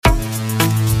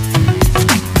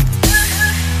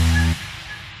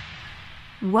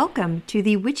Welcome to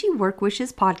the Witchy Work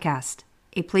Wishes podcast,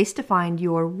 a place to find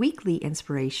your weekly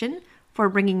inspiration for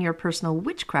bringing your personal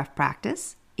witchcraft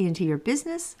practice into your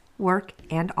business, work,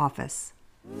 and office.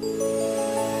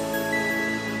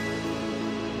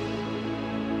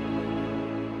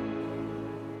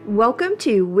 Welcome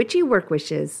to Witchy Work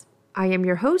Wishes. I am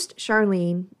your host,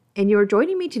 Charlene, and you're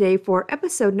joining me today for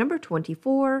episode number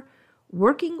 24,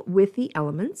 Working with the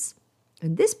Elements.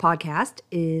 And this podcast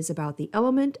is about the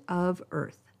element of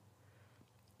earth.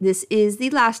 This is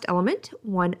the last element,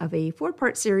 one of a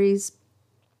 4-part series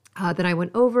that I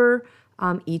went over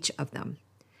each of them.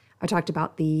 I talked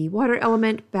about the water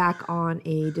element back on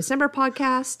a December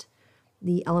podcast,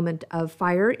 the element of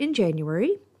fire in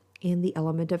January, and the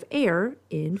element of air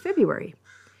in February.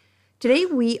 Today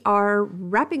we are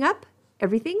wrapping up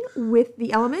everything with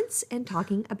the elements and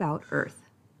talking about earth.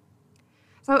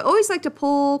 So I always like to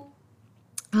pull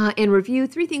and review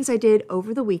 3 things I did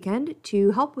over the weekend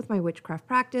to help with my witchcraft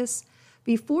practice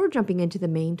before jumping into the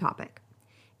main topic.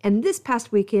 And this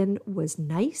past weekend was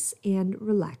nice and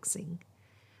relaxing.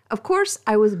 Of course,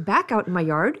 I was back out in my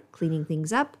yard cleaning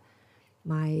things up.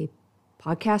 My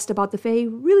podcast about the Fae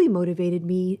really motivated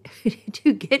me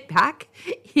to get back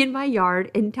in my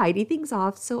yard and tidy things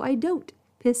off so I don't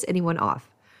piss anyone off.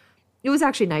 It was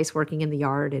actually nice working in the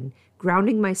yard and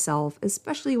grounding myself,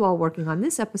 especially while working on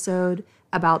this episode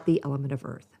about the element of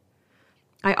earth.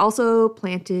 I also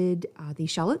planted the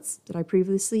shallots that I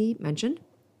previously mentioned,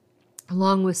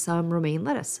 along with some romaine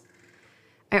lettuce.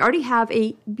 I already have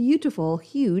a beautiful,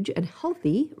 huge, and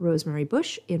healthy rosemary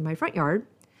bush in my front yard,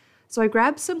 so I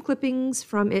grabbed some clippings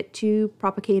from it to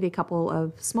propagate a couple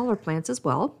of smaller plants as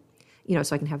well,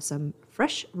 so I can have some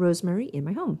fresh rosemary in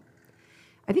my home.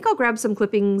 I think I'll grab some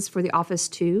clippings for the office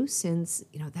too, since,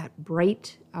 that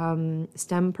bright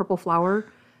stem purple flower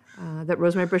that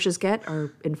rosemary bushes get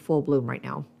are in full bloom right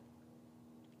now.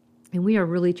 And we are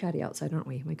really chatty outside, aren't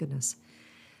we? My goodness.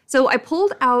 So I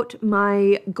pulled out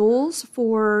my goals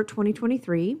for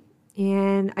 2023,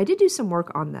 and I did do some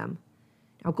work on them.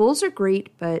 Now, goals are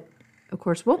great, but of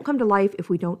course won't come to life if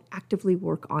we don't actively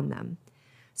work on them.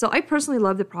 So I personally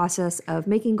love the process of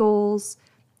making goals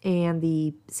and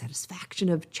the satisfaction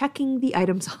of checking the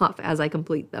items off as I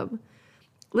complete them.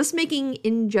 List making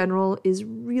in general is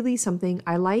really something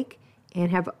I like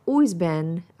and have always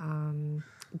been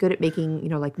good at making,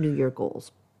 like New Year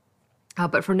goals.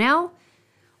 But for now,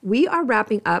 we are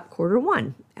wrapping up quarter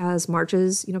 1 as March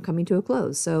is, coming to a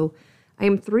close. So I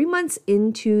am 3 months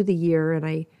into the year and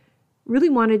I really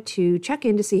wanted to check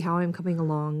in to see how I'm coming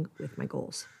along with my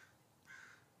goals.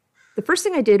 The first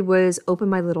thing I did was open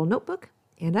my little notebook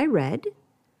and I read,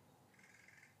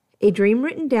 "A dream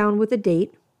written down with a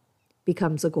date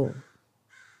becomes a goal.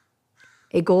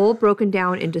 A goal broken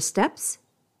down into steps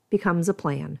becomes a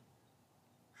plan.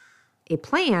 A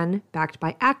plan backed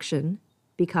by action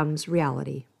becomes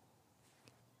reality."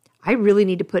 I really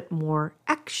need to put more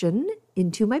action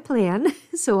into my plan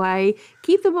so I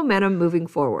keep the momentum moving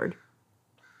forward.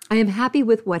 I am happy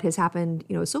with what has happened,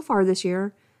 so far this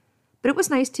year, but it was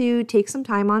nice to take some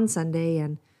time on Sunday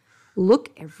and look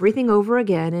everything over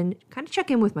again and kind of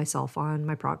check in with myself on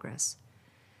my progress.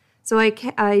 So I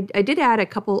did add a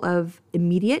couple of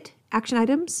immediate action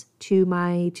items to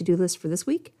my to-do list for this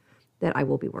week that I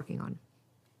will be working on.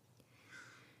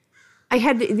 I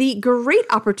had the great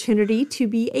opportunity to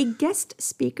be a guest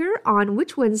speaker on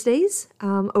Witch Wednesdays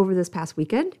over this past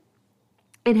weekend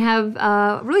and have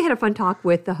really had a fun talk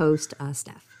with the host,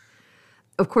 Steph.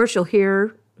 Of course, you'll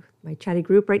hear my chatty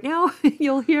group right now.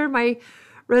 You'll hear my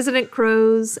resident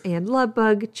crows and love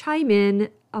bug chime in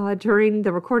during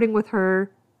the recording with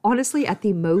her, honestly, at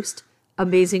the most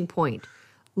amazing point.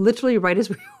 Literally right as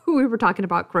we were talking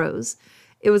about crows.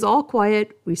 It was all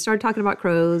quiet. We started talking about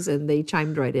crows and they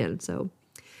chimed right in. So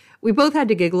we both had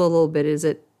to giggle a little bit as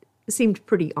it seemed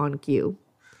pretty on cue.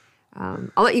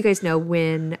 I'll let you guys know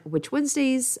when Witch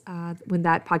Wednesdays, when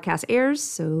that podcast airs,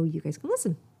 so you guys can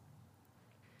listen.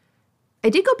 I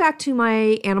did go back to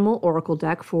my animal oracle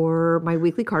deck for my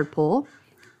weekly card pull,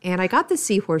 and I got the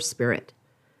Seahorse Spirit.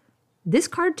 This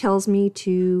card tells me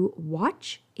to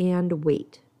watch and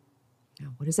wait. Now,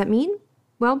 what does that mean?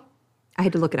 Well, I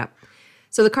had to look it up.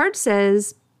 So the card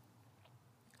says,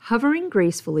 "Hovering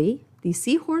gracefully, the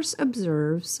seahorse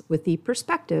observes with the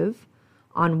perspective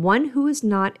on one who is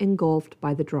not engulfed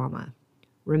by the drama,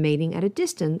 remaining at a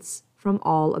distance from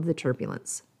all of the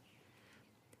turbulence."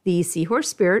 The Seahorse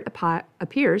Spirit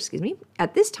appears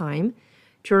at this time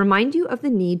to remind you of the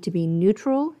need to be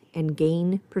neutral and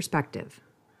gain perspective.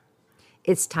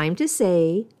 It's time to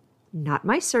say, "Not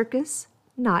my circus,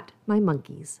 not my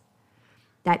monkeys."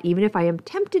 That even if I am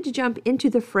tempted to jump into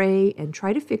the fray and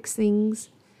try to fix things,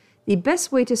 The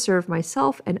best way to serve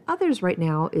myself and others right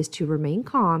now is to remain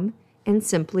calm and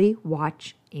simply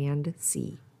watch and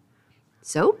see.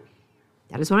 So,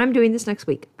 that is what I'm doing this next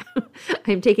week.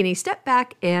 I'm taking a step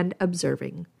back and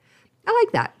observing. I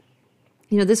like that.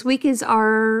 This week is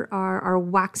our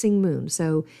waxing moon,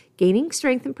 so gaining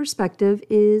strength and perspective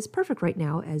is perfect right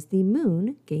now as the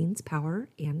moon gains power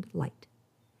and light.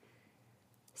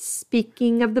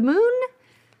 Speaking of the moon,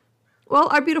 well,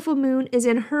 our beautiful moon is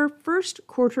in her first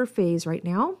quarter phase right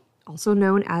now, also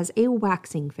known as a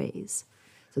waxing phase.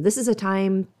 So this is a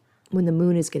time when the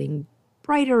moon is getting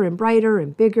brighter and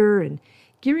bigger and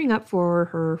gearing up for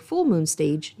her full moon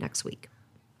stage next week.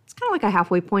 It's kind of like a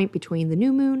halfway point between the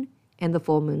new moon and the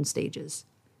full moon stages.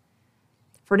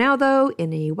 For now, though,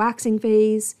 in a waxing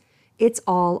phase, it's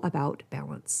all about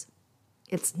balance.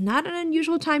 It's not an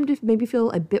unusual time to maybe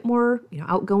feel a bit more,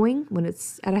 outgoing when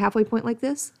it's at a halfway point like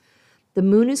this. The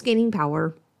moon is gaining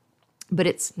power, but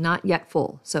it's not yet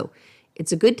full. So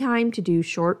it's a good time to do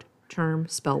short-term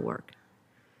spell work.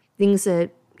 Things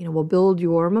that, will build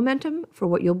your momentum for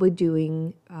what you'll be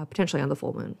doing potentially on the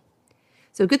full moon.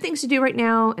 So good things to do right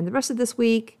now and the rest of this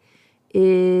week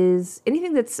is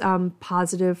anything that's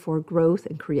positive for growth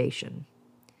and creation.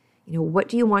 What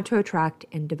do you want to attract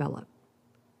and develop?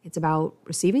 It's about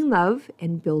receiving love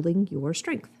and building your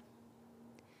strength.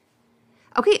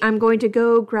 Okay, I'm going to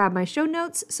go grab my show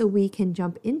notes so we can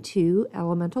jump into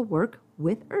elemental work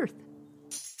with Earth.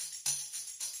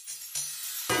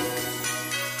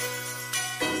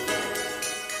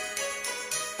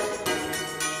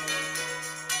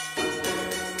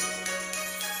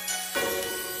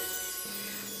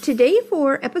 Today,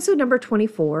 for episode number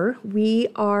 24, we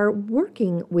are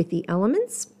working with the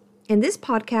elements, and this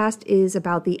podcast is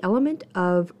about the element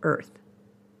of Earth.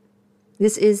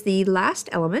 This is the last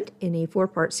element in a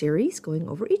 4-part series going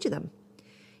over each of them.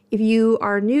 If you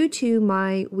are new to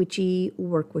my Witchy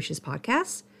Work Wishes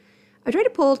podcast, I try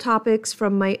to pull topics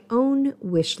from my own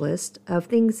wish list of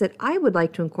things that I would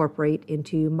like to incorporate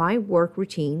into my work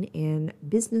routine and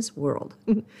business world.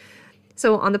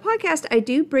 So on the podcast, I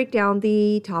do break down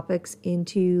the topics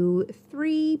into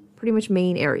 3 pretty much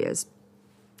main areas.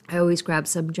 I always grab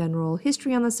some general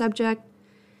history on the subject.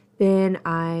 Then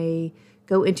I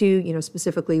go into,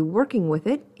 specifically working with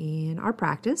it in our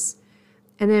practice.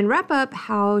 And then wrap up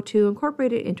how to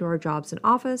incorporate it into our jobs and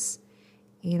office.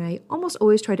 And I almost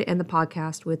always try to end the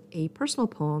podcast with a personal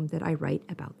poem that I write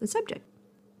about the subject.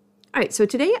 All right, so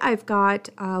today I've got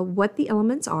what the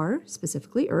elements are,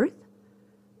 specifically Earth,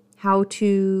 how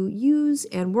to use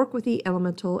and work with the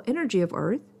elemental energy of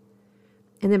Earth,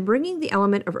 and then bringing the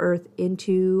element of Earth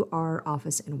into our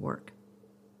office and work.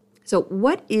 So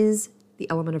what is the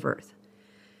element of Earth?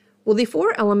 Well, the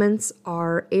 4 elements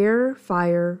are air,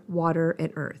 fire, water,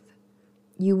 and earth.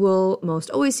 You will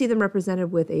most always see them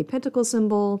represented with a pentacle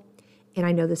symbol, and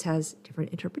I know this has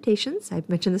different interpretations. I've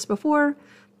mentioned this before,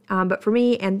 but for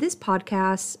me and this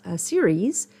podcast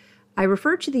series, I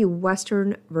refer to the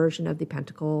Western version of the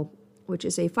pentacle, which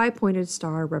is a 5-pointed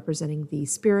star representing the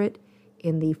spirit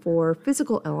in the 4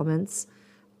 physical elements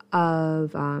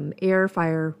of air,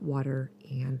 fire, water,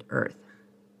 and earth.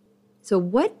 So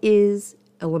what is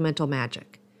elemental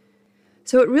magic?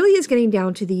 So it really is getting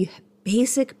down to the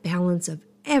basic balance of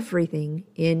everything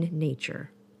in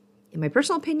nature. In my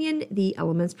personal opinion, the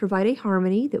elements provide a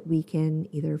harmony that we can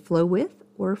either flow with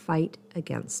or fight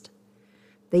against.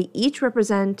 They each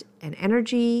represent an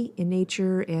energy in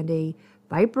nature and a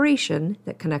vibration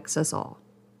that connects us all.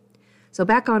 So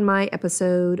back on my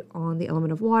episode on the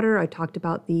element of water, I talked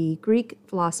about the Greek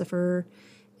philosopher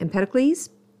Empedocles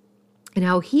and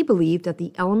how he believed that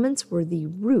the elements were the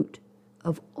root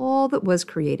of all that was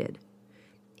created.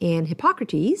 And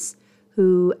Hippocrates,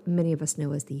 who many of us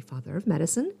know as the father of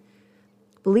medicine,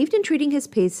 believed in treating his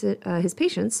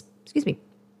patients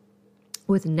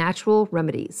with natural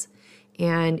remedies.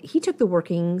 And he took the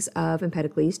workings of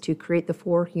Empedocles to create the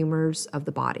 4 humors of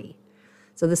the body.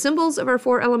 So the symbols of our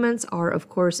 4 elements are, of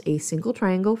course, a single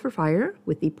triangle for fire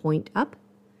with the point up,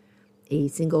 a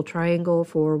single triangle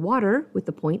for water with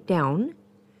the point down.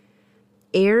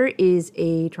 Air is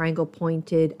a triangle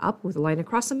pointed up with a line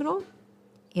across the middle,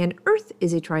 and earth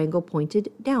is a triangle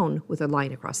pointed down with a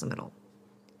line across the middle.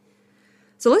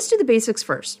 So let's do the basics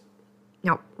first.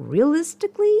 Now,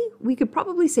 realistically, we could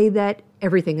probably say that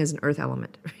everything is an earth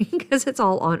element, because it's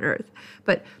all on earth.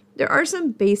 But there are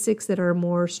some basics that are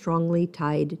more strongly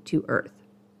tied to earth.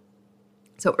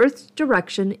 So earth's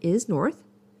direction is north,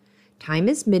 time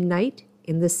is midnight,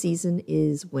 and the season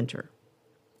is winter.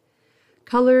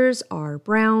 Colors are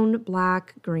brown,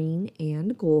 black, green,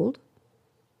 and gold.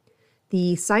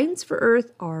 The signs for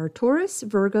earth are Taurus,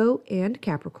 Virgo, and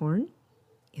Capricorn.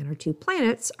 and our two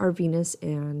planets are Venus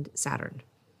and Saturn.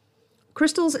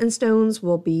 Crystals and stones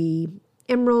will be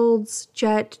emeralds,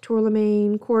 jet,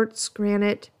 tourmaline, quartz,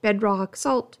 granite, bedrock,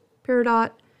 salt,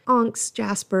 peridot, onyx,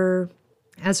 jasper,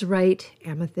 azurite,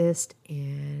 amethyst,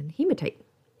 and hematite.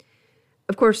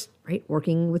 Of course, right,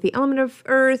 working with the element of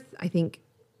earth, I think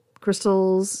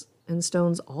crystals and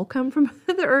stones all come from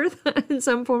the earth in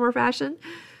some form or fashion.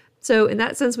 So in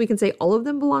that sense, we can say all of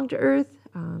them belong to earth.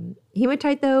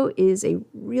 Hematite, though, is a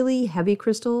really heavy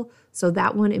crystal, so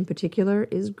that one in particular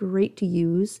is great to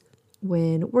use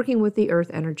when working with the earth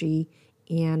energy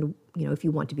and, if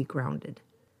you want to be grounded.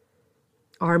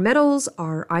 Our metals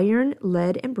are iron,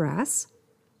 lead, and brass.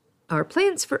 Our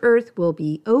plants for earth will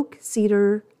be oak,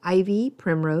 cedar, ivy,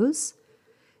 primrose,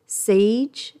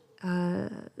 sage,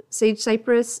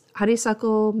 cypress,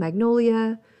 honeysuckle,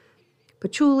 magnolia,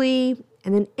 patchouli,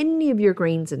 and then any of your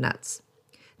grains and nuts.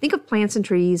 Think of plants and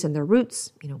trees and their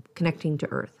roots, connecting to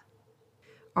earth.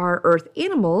 Our earth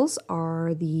animals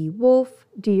are the wolf,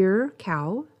 deer,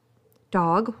 cow,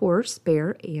 dog, horse,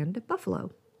 bear, and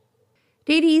buffalo.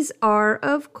 Deities are,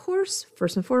 of course,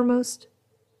 first and foremost,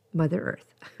 Mother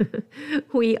Earth.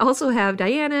 We also have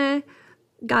Diana,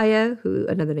 Gaia,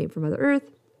 another name for Mother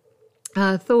Earth,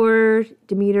 Thor,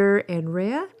 Demeter, and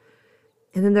Rhea.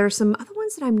 And then there are some other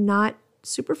ones that I'm not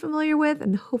super familiar with,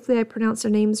 and hopefully I pronounced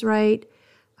their names right.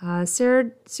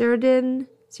 Ceridwen,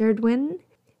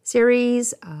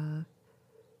 Ceres,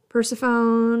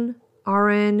 Persephone,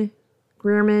 Aaron,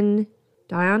 Guerman,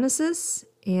 Dionysus,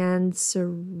 and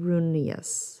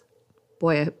Cernunnos.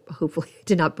 Boy, I hopefully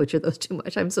did not butcher those too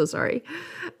much. I'm so sorry.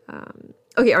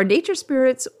 Okay, our nature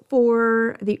spirits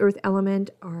for the earth element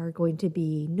are going to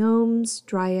be gnomes,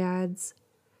 dryads,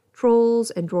 trolls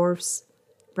and dwarfs,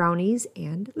 brownies,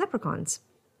 and leprechauns.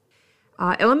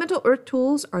 Elemental earth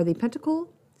tools are the pentacle,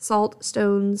 salt,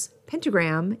 stones,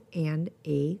 pentagram, and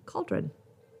a cauldron.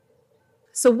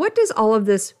 So what does all of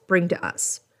this bring to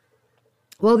us?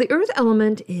 Well, the earth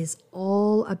element is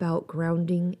all about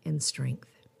grounding and strength.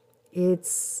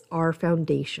 It's our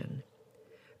foundation.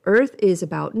 Earth is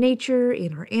about nature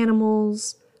and our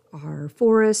animals, our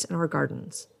forests, and our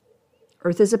gardens.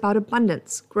 Earth is about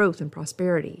abundance, growth, and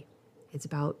prosperity. It's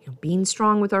about being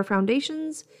strong with our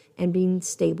foundations and being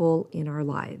stable in our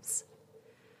lives.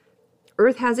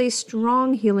 Earth has a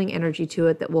strong healing energy to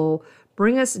it that will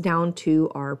bring us down to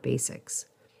our basics.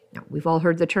 Now, we've all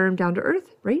heard the term down to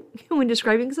earth, right? When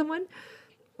describing someone.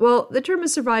 Well, the term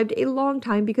has survived a long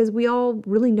time because we all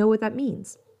really know what that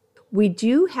means. We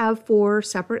do have 4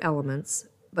 separate elements,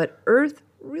 but earth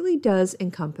really does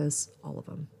encompass all of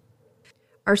them.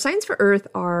 Our signs for earth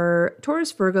are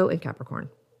Taurus, Virgo, and Capricorn.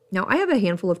 Now, I have a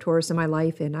handful of Taurus in my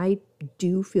life, and I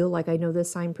do feel like I know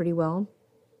this sign pretty well.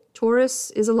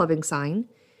 Taurus is a loving sign.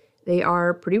 They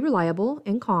are pretty reliable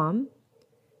and calm.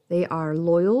 They are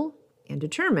loyal and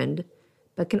determined,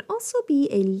 but can also be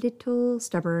a little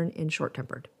stubborn and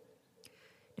short-tempered.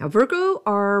 Now, Virgo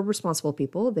are responsible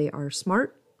people. They are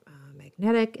smart,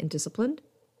 magnetic, and disciplined.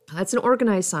 That's an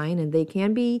organized sign, and they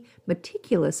can be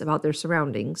meticulous about their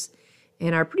surroundings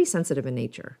and are pretty sensitive in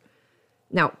nature.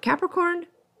 Now, Capricorn,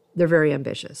 they're very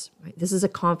ambitious. Right? This is a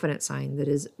confident sign that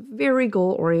is very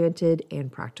goal-oriented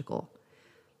and practical.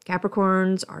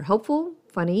 Capricorns are helpful,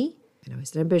 funny. I know I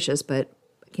said ambitious, but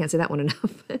I can't say that one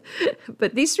enough.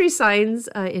 But these 3 signs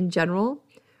in general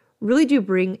really do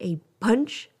bring a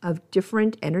bunch of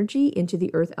different energy into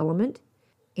the earth element,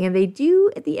 and they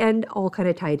do, at the end, all kind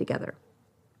of tie together.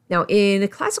 Now, in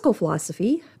classical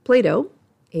philosophy, Plato,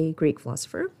 a Greek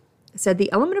philosopher, said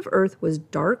the element of earth was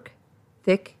dark,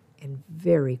 thick, and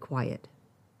very quiet.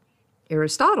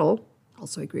 Aristotle,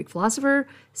 also a Greek philosopher,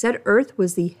 said earth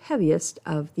was the heaviest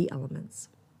of the elements.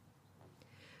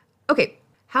 Okay,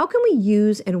 how can we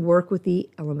use and work with the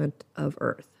element of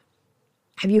earth?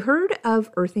 Have you heard of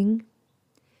earthing?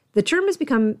 The term has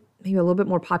become maybe a little bit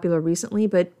more popular recently,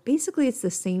 but basically it's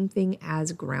the same thing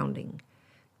as grounding.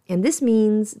 And this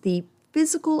means the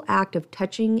physical act of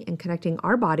touching and connecting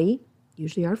our body,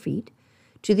 usually our feet,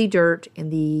 to the dirt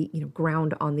and the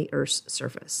ground on the Earth's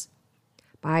surface.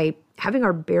 By having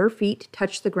our bare feet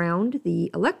touch the ground, the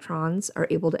electrons are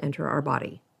able to enter our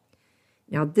body.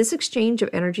 Now, this exchange of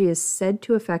energy is said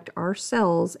to affect our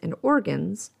cells and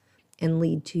organs and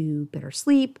lead to better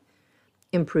sleep,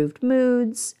 improved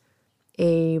moods,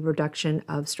 a reduction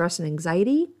of stress and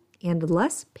anxiety, and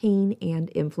less pain and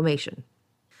inflammation.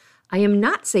 I am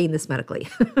not saying this medically.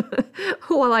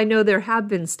 While I know there have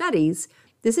been studies,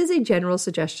 this is a general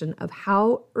suggestion of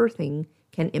how earthing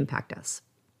can impact us.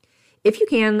 If you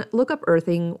can, look up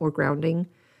earthing or grounding.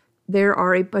 There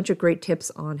are a bunch of great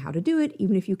tips on how to do it,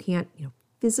 even if you can't,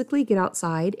 physically get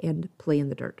outside and play in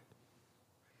the dirt.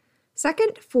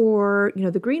 Second, for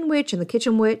the green witch and the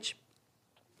kitchen witch,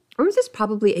 earth is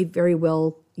probably a very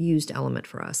well used element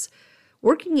for us.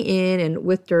 Working in and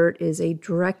with dirt is a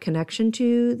direct connection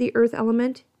to the earth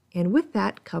element, and with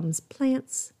that comes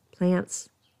plants,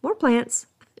 more plants,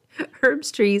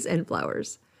 herbs, trees, and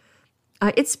flowers.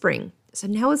 It's spring, so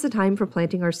now is the time for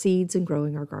planting our seeds and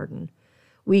growing our garden.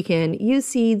 We can use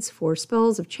seeds for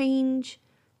spells of change.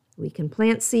 We can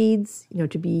plant seeds,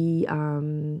 to be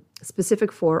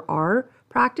specific for our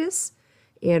practice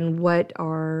and what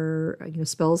our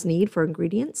spells need for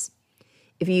ingredients.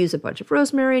 If you use a bunch of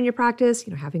rosemary in your practice,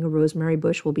 having a rosemary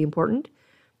bush will be important,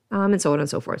 and so on and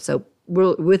so forth. So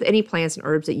with any plants and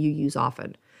herbs that you use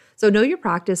often. So know your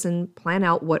practice and plan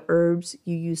out what herbs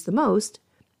you use the most,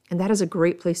 and that is a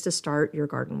great place to start your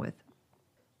garden with.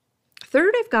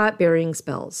 Third, I've got burying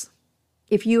spells.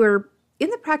 If you are in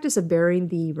the practice of burying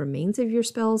the remains of your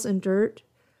spells in dirt,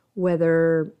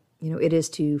 whether it is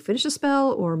to finish a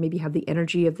spell or maybe have the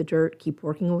energy of the dirt keep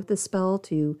working with the spell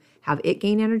to have it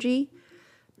gain energy,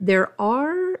 there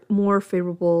are more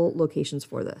favorable locations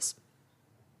for this.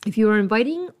 If you are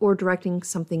inviting or directing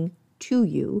something to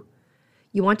you,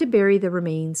 you want to bury the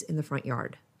remains in the front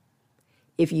yard.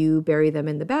 If you bury them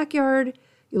in the backyard,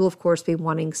 you'll of course be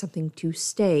wanting something to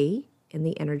stay and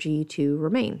the energy to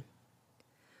remain.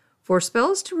 For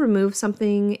spells to remove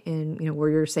something and where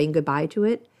you're saying goodbye to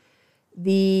it,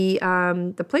 the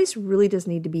place really does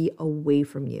need to be away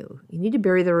from you. You need to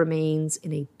bury the remains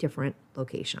in a different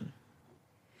location.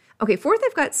 Okay, fourth,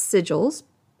 I've got sigils.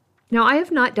 Now, I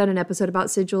have not done an episode about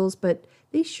sigils, but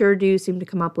they sure do seem to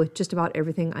come up with just about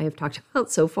everything I have talked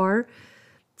about so far.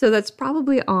 So that's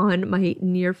probably on my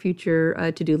near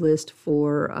future to-do list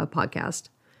for a podcast.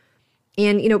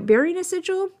 And, burying a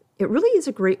sigil, it really is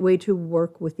a great way to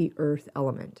work with the earth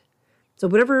element. So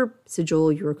whatever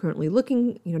sigil you're currently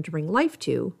looking, to bring life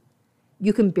to,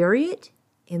 you can bury it,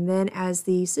 and then as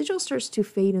the sigil starts to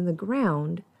fade in the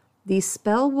ground, the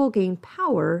spell will gain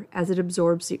power as it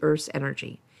absorbs the earth's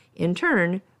energy, in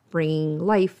turn bringing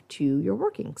life to your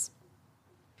workings.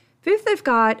 Fifth, I've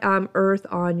got earth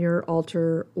on your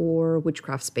altar or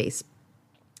witchcraft space,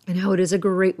 and how it is a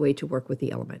great way to work with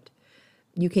the element.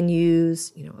 You can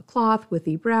use, a cloth with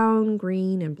the brown,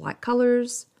 green, and black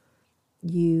colors.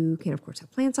 You can, of course,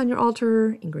 have plants on your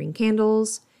altar and green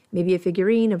candles, maybe a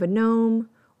figurine of a gnome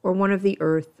or one of the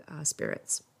earth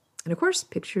spirits. And, of course,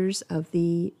 pictures of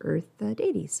the earth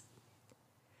deities.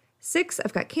 6,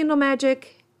 I've got candle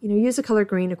magic. Use the color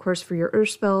green, of course, for your earth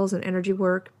spells and energy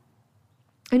work.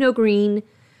 I know green,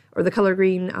 or the color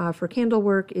green for candle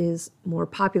work, is more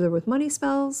popular with money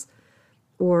spells,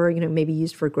 or, maybe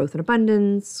used for growth and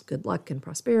abundance, good luck and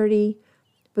prosperity.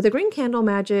 But the green candle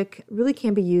magic really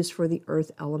can be used for the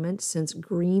earth element, since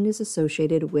green is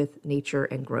associated with nature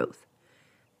and growth.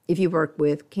 If you work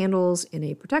with candles in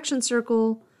a protection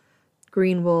circle,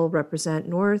 green will represent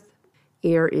north,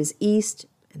 air is east,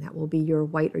 and that will be your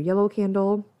white or yellow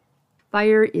candle.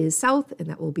 Fire is south, and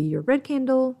that will be your red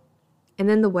candle. And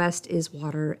then the west is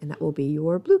water, and that will be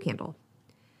your blue candle.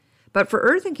 But for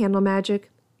earth and candle magic,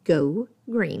 go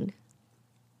green.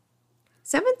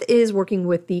 7th is working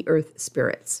with the earth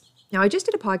spirits. Now, I just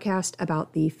did a podcast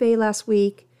about the Fae last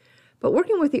week, but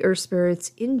working with the earth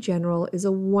spirits in general is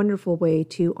a wonderful way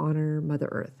to honor Mother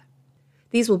Earth.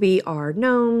 These will be our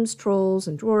gnomes, trolls,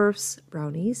 and dwarfs,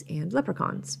 brownies, and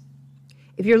leprechauns.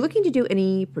 If you're looking to do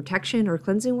any protection or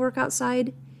cleansing work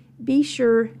outside, be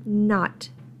sure not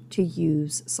to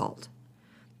use salt.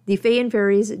 The Fae and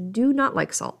fairies do not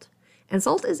like salt, and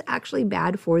salt is actually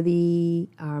bad for the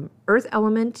earth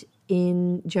element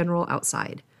in general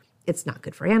outside. It's not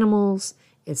good for animals,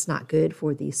 it's not good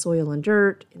for the soil and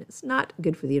dirt, and it's not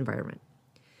good for the environment.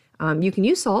 You can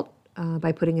use salt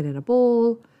by putting it in a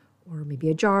bowl, or maybe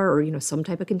a jar, or some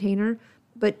type of container,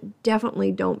 but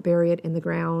definitely don't bury it in the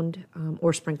ground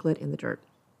or sprinkle it in the dirt.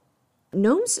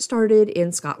 Gnomes started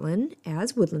in Scotland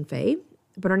as woodland fae,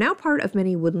 but are now part of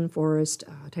many woodland forest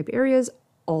type areas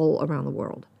all around the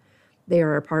world. They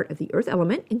are a part of the earth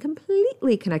element and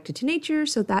completely connected to nature,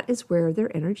 so that is where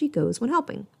their energy goes when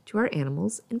helping, to our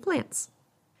animals and plants.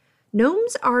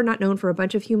 Gnomes are not known for a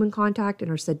bunch of human contact and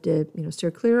are said to,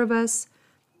 steer clear of us.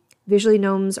 Visually,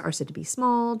 gnomes are said to be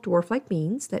small, dwarf-like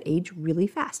beings that age really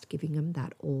fast, giving them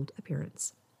that old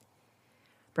appearance.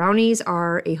 Brownies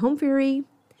are a home fairy,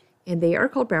 and they are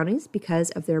called brownies because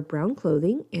of their brown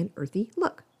clothing and earthy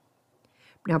look.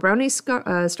 Now, brownies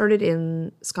started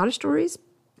in Scottish stories,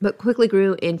 but quickly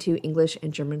grew into English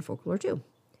and German folklore too.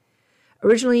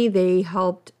 Originally, they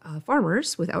helped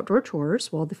farmers with outdoor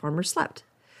chores while the farmers slept,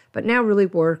 but now really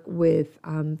work with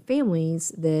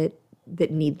families that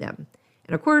need them.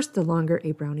 And of course, the longer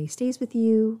a brownie stays with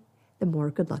you, the more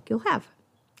good luck you'll have.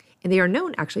 And they are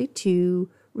known actually to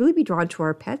really be drawn to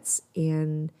our pets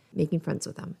and making friends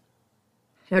with them.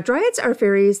 Now, dryads are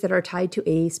fairies that are tied to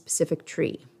a specific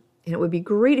tree. And it would be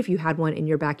great if you had one in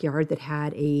your backyard that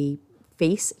had a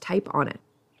face type on it.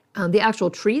 The actual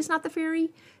tree is not the fairy,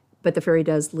 but the fairy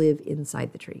does live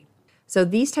inside the tree. So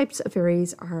these types of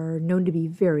fairies are known to be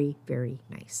very, very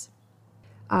nice.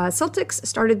 Celtics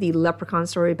started the leprechaun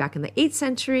story back in the 8th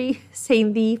century,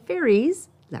 saying the fairies,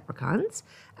 leprechauns,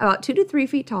 about 2 to 3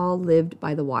 feet tall, lived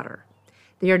by the water.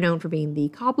 They are known for being the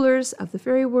cobblers of the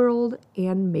fairy world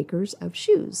and makers of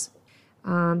shoes.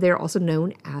 They are also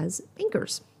known as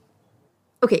bankers.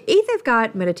 Okay, 8th, I've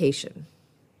got meditation.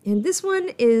 And this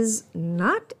one is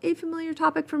not a familiar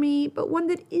topic for me, but one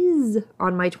that is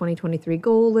on my 2023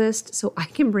 goal list so I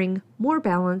can bring more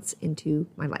balance into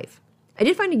my life. I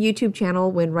did find a YouTube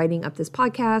channel when writing up this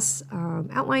podcast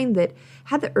outline that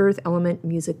had the earth element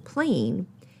music playing,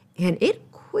 and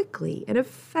it quickly and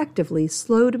effectively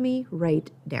slowed me right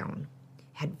down. It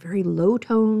had very low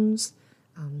tones,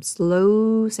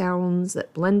 slow sounds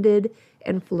that blended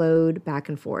and flowed back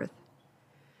and forth.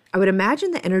 I would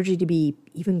imagine the energy to be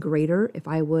even greater if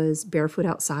I was barefoot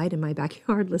outside in my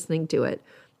backyard listening to it,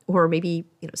 or maybe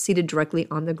seated directly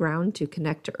on the ground to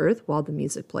connect to earth while the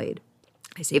music played.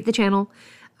 I saved the channel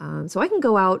so I can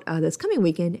go out this coming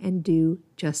weekend and do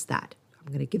just that. I'm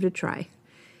going to give it a try.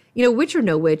 Witch or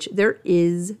no witch, there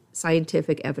is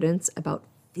scientific evidence about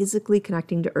physically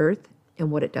connecting to earth and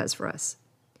what it does for us.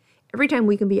 Every time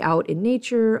we can be out in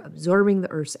nature, absorbing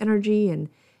the earth's energy and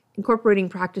incorporating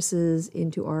practices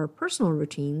into our personal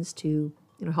routines to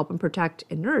help and protect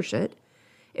and nourish it,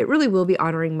 it really will be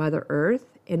honoring Mother Earth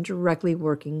and directly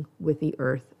working with the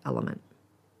earth element.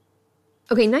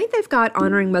 Okay, 9th, I've got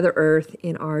honoring Mother Earth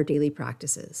in our daily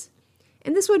practices.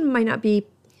 And this one might not be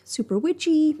super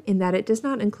witchy in that it does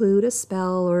not include a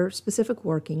spell or specific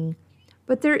working,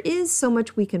 but there is so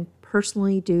much we can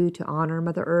personally do to honor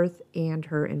Mother Earth and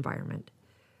her environment.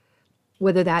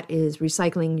 Whether that is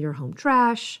recycling your home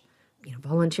trash,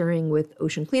 volunteering with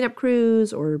ocean cleanup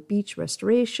crews or beach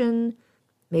restoration.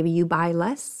 Maybe you buy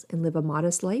less and live a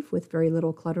modest life with very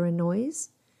little clutter and noise.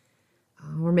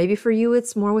 Or maybe for you,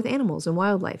 it's more with animals and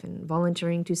wildlife and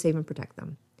volunteering to save and protect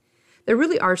them. There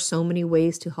really are so many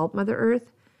ways to help Mother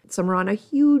Earth. Some are on a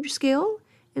huge scale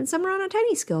and some are on a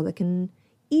tiny scale that can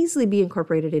easily be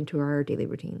incorporated into our daily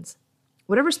routines.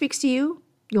 Whatever speaks to you,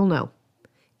 you'll know.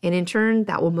 And in turn,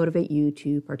 that will motivate you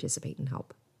to participate and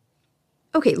help.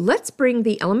 Okay, let's bring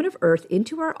the element of earth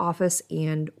into our office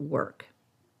and work.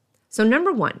 So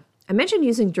number 1, I mentioned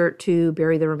using dirt to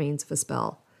bury the remains of a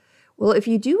spell. Well, if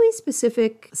you do a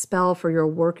specific spell for your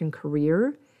work and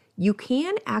career, you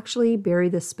can actually bury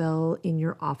the spell in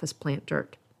your office plant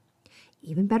dirt.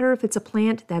 Even better if it's a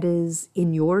plant that is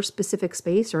in your specific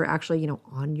space or actually,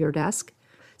 on your desk.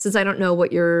 Since I don't know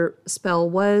what your spell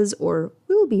was or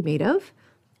will be made of,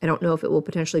 I don't know if it will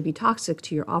potentially be toxic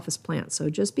to your office plant.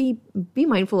 So just be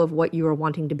mindful of what you are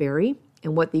wanting to bury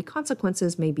and what the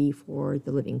consequences may be for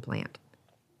the living plant.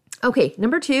 Okay,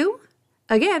 number 2,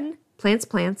 again,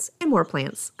 plants, and more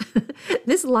plants.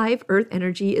 This live earth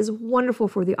energy is wonderful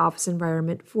for the office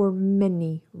environment for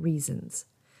many reasons.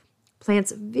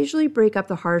 Plants visually break up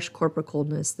the harsh corporate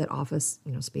coldness that office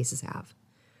spaces have.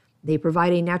 They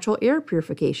provide a natural air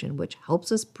purification, which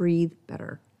helps us breathe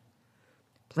better.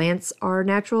 Plants are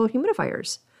natural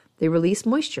humidifiers. They release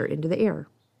moisture into the air.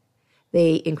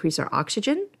 They increase our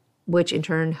oxygen, which in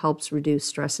turn helps reduce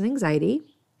stress and anxiety.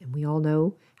 And we all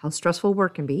know how stressful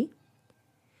work can be.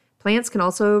 Plants can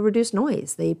also reduce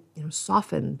noise. They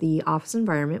soften the office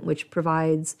environment, which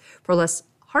provides for less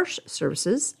harsh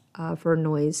surfaces for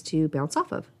noise to bounce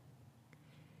off of.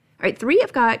 All right, 3,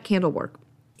 I've got candle work.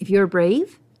 If you're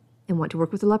brave and want to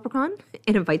work with a leprechaun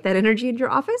and invite that energy into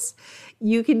your office,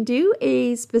 you can do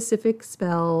a specific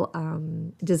spell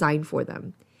designed for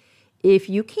them. If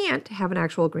you can't have an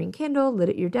actual green candle lit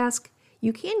at your desk,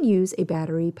 you can use a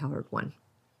battery-powered one.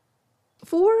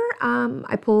 4,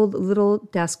 I pulled little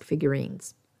desk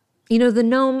figurines. The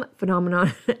gnome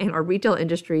phenomenon and our retail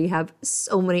industry have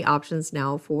so many options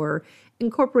now for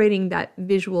incorporating that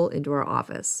visual into our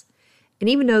office. And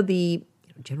even though the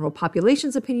general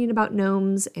population's opinion about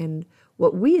gnomes and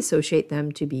what we associate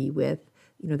them to be with,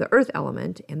 the earth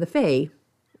element and the fae,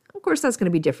 of course, that's going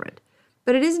to be different.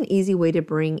 But it is an easy way to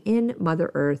bring in Mother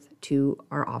Earth to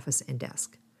our office and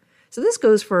desk. So this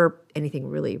goes for anything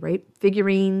really, right?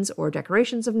 Figurines or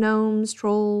decorations of gnomes,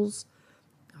 trolls,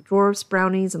 dwarfs,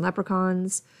 brownies, and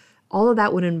leprechauns. All of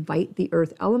that would invite the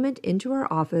earth element into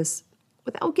our office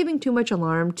without giving too much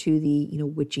alarm to the,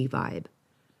 witchy vibe.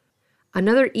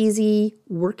 Another easy,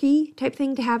 worky type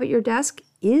thing to have at your desk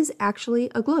is actually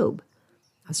a globe.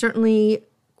 Certainly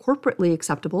corporately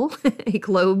acceptable. A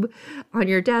globe on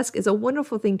your desk is a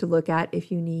wonderful thing to look at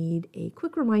if you need a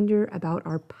quick reminder about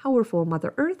our powerful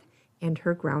Mother Earth and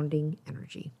her grounding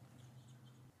energy.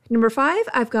 Number 5,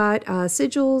 I've got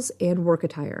sigils and work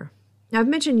attire. Now, I've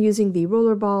mentioned using the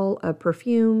rollerball of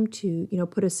perfume to,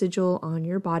 put a sigil on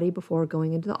your body before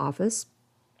going into the office.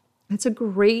 That's a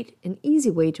great and easy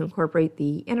way to incorporate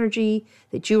the energy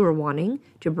that you are wanting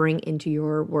to bring into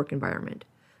your work environment.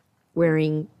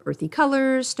 Wearing earthy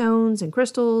colors, stones, and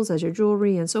crystals as your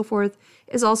jewelry and so forth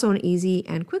is also an easy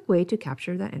and quick way to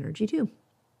capture that energy too.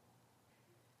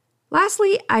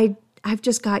 Lastly, I've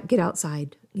just got get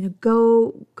outside.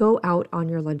 Go out on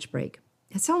your lunch break.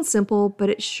 It sounds simple, but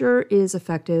it sure is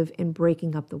effective in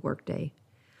breaking up the workday.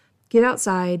 Get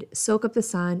outside, soak up the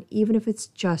sun, even if it's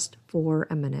just for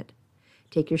a minute.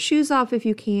 Take your shoes off if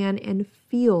you can and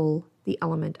feel the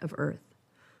element of earth.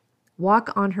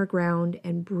 Walk on her ground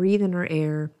and breathe in her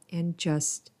air and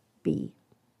just be.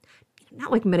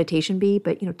 Not like meditation be,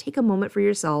 but take a moment for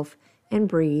yourself and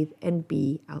breathe and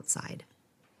be outside.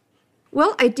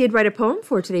 Well, I did write a poem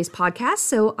for today's podcast,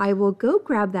 so I will go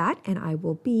grab that and I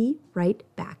will be right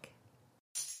back.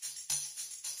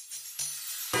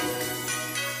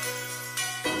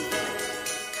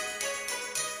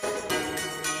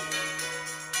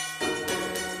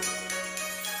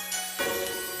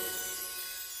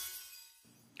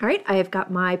 All right, I have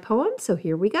got my poem, so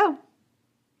here we go.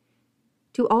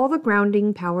 To all the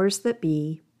grounding powers that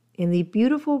be, in the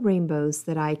beautiful rainbows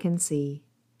that I can see,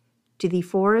 to the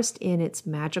forest in its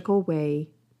magical way,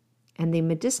 and the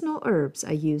medicinal herbs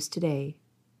I use today,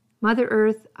 Mother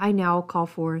Earth, I now call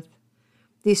forth,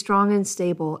 the strong and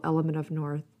stable element of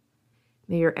north.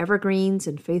 May your evergreens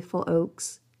and faithful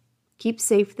oaks keep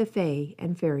safe the fae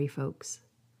and fairy folks.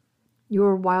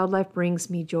 Your wildlife brings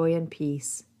me joy and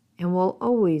peace, and will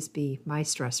always be my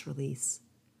stress release.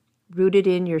 Rooted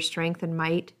in your strength and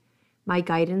might, my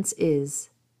guidance is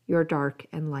your dark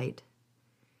and light.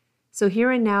 So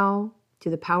here and now, to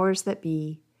the powers that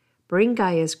be, bring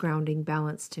Gaia's grounding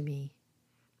balance to me.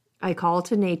 I call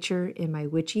to nature in my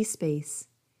witchy space,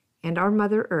 and our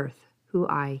Mother Earth, who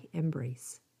I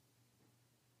embrace.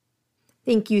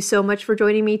 Thank you so much for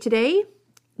joining me today.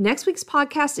 Next week's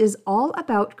podcast is all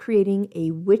about creating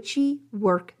a witchy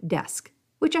work desk,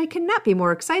 which I cannot be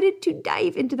more excited to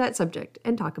dive into that subject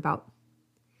and talk about.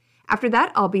 After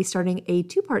that, I'll be starting a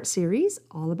 2-part series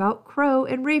all about crow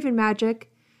and raven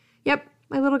magic. Yep,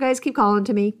 my little guys keep calling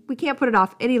to me. We can't put it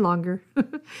off any longer.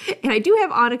 And I do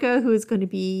have Annika, who is going to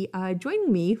be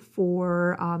joining me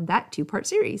for that 2-part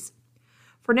series.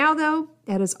 For now, though,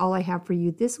 that is all I have for you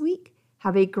this week.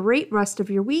 Have a great rest of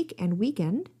your week and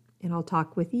weekend, and I'll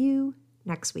talk with you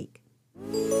next week.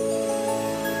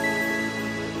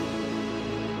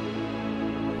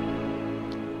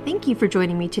 Thank you for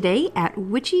joining me today at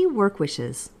Witchy Work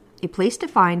Wishes, a place to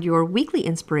find your weekly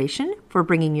inspiration for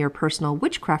bringing your personal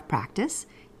witchcraft practice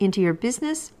into your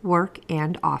business, work,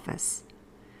 and office.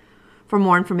 For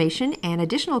more information and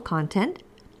additional content,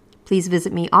 please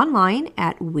visit me online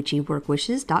at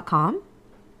witchyworkwishes.com.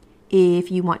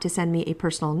 If you want to send me a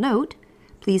personal note,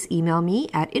 please email me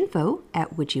at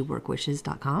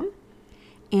info@witchyworkwishes.com.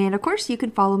 And of course, you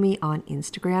can follow me on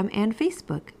Instagram and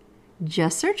Facebook.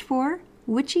 Just search for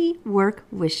Witchy Work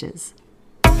Wishes.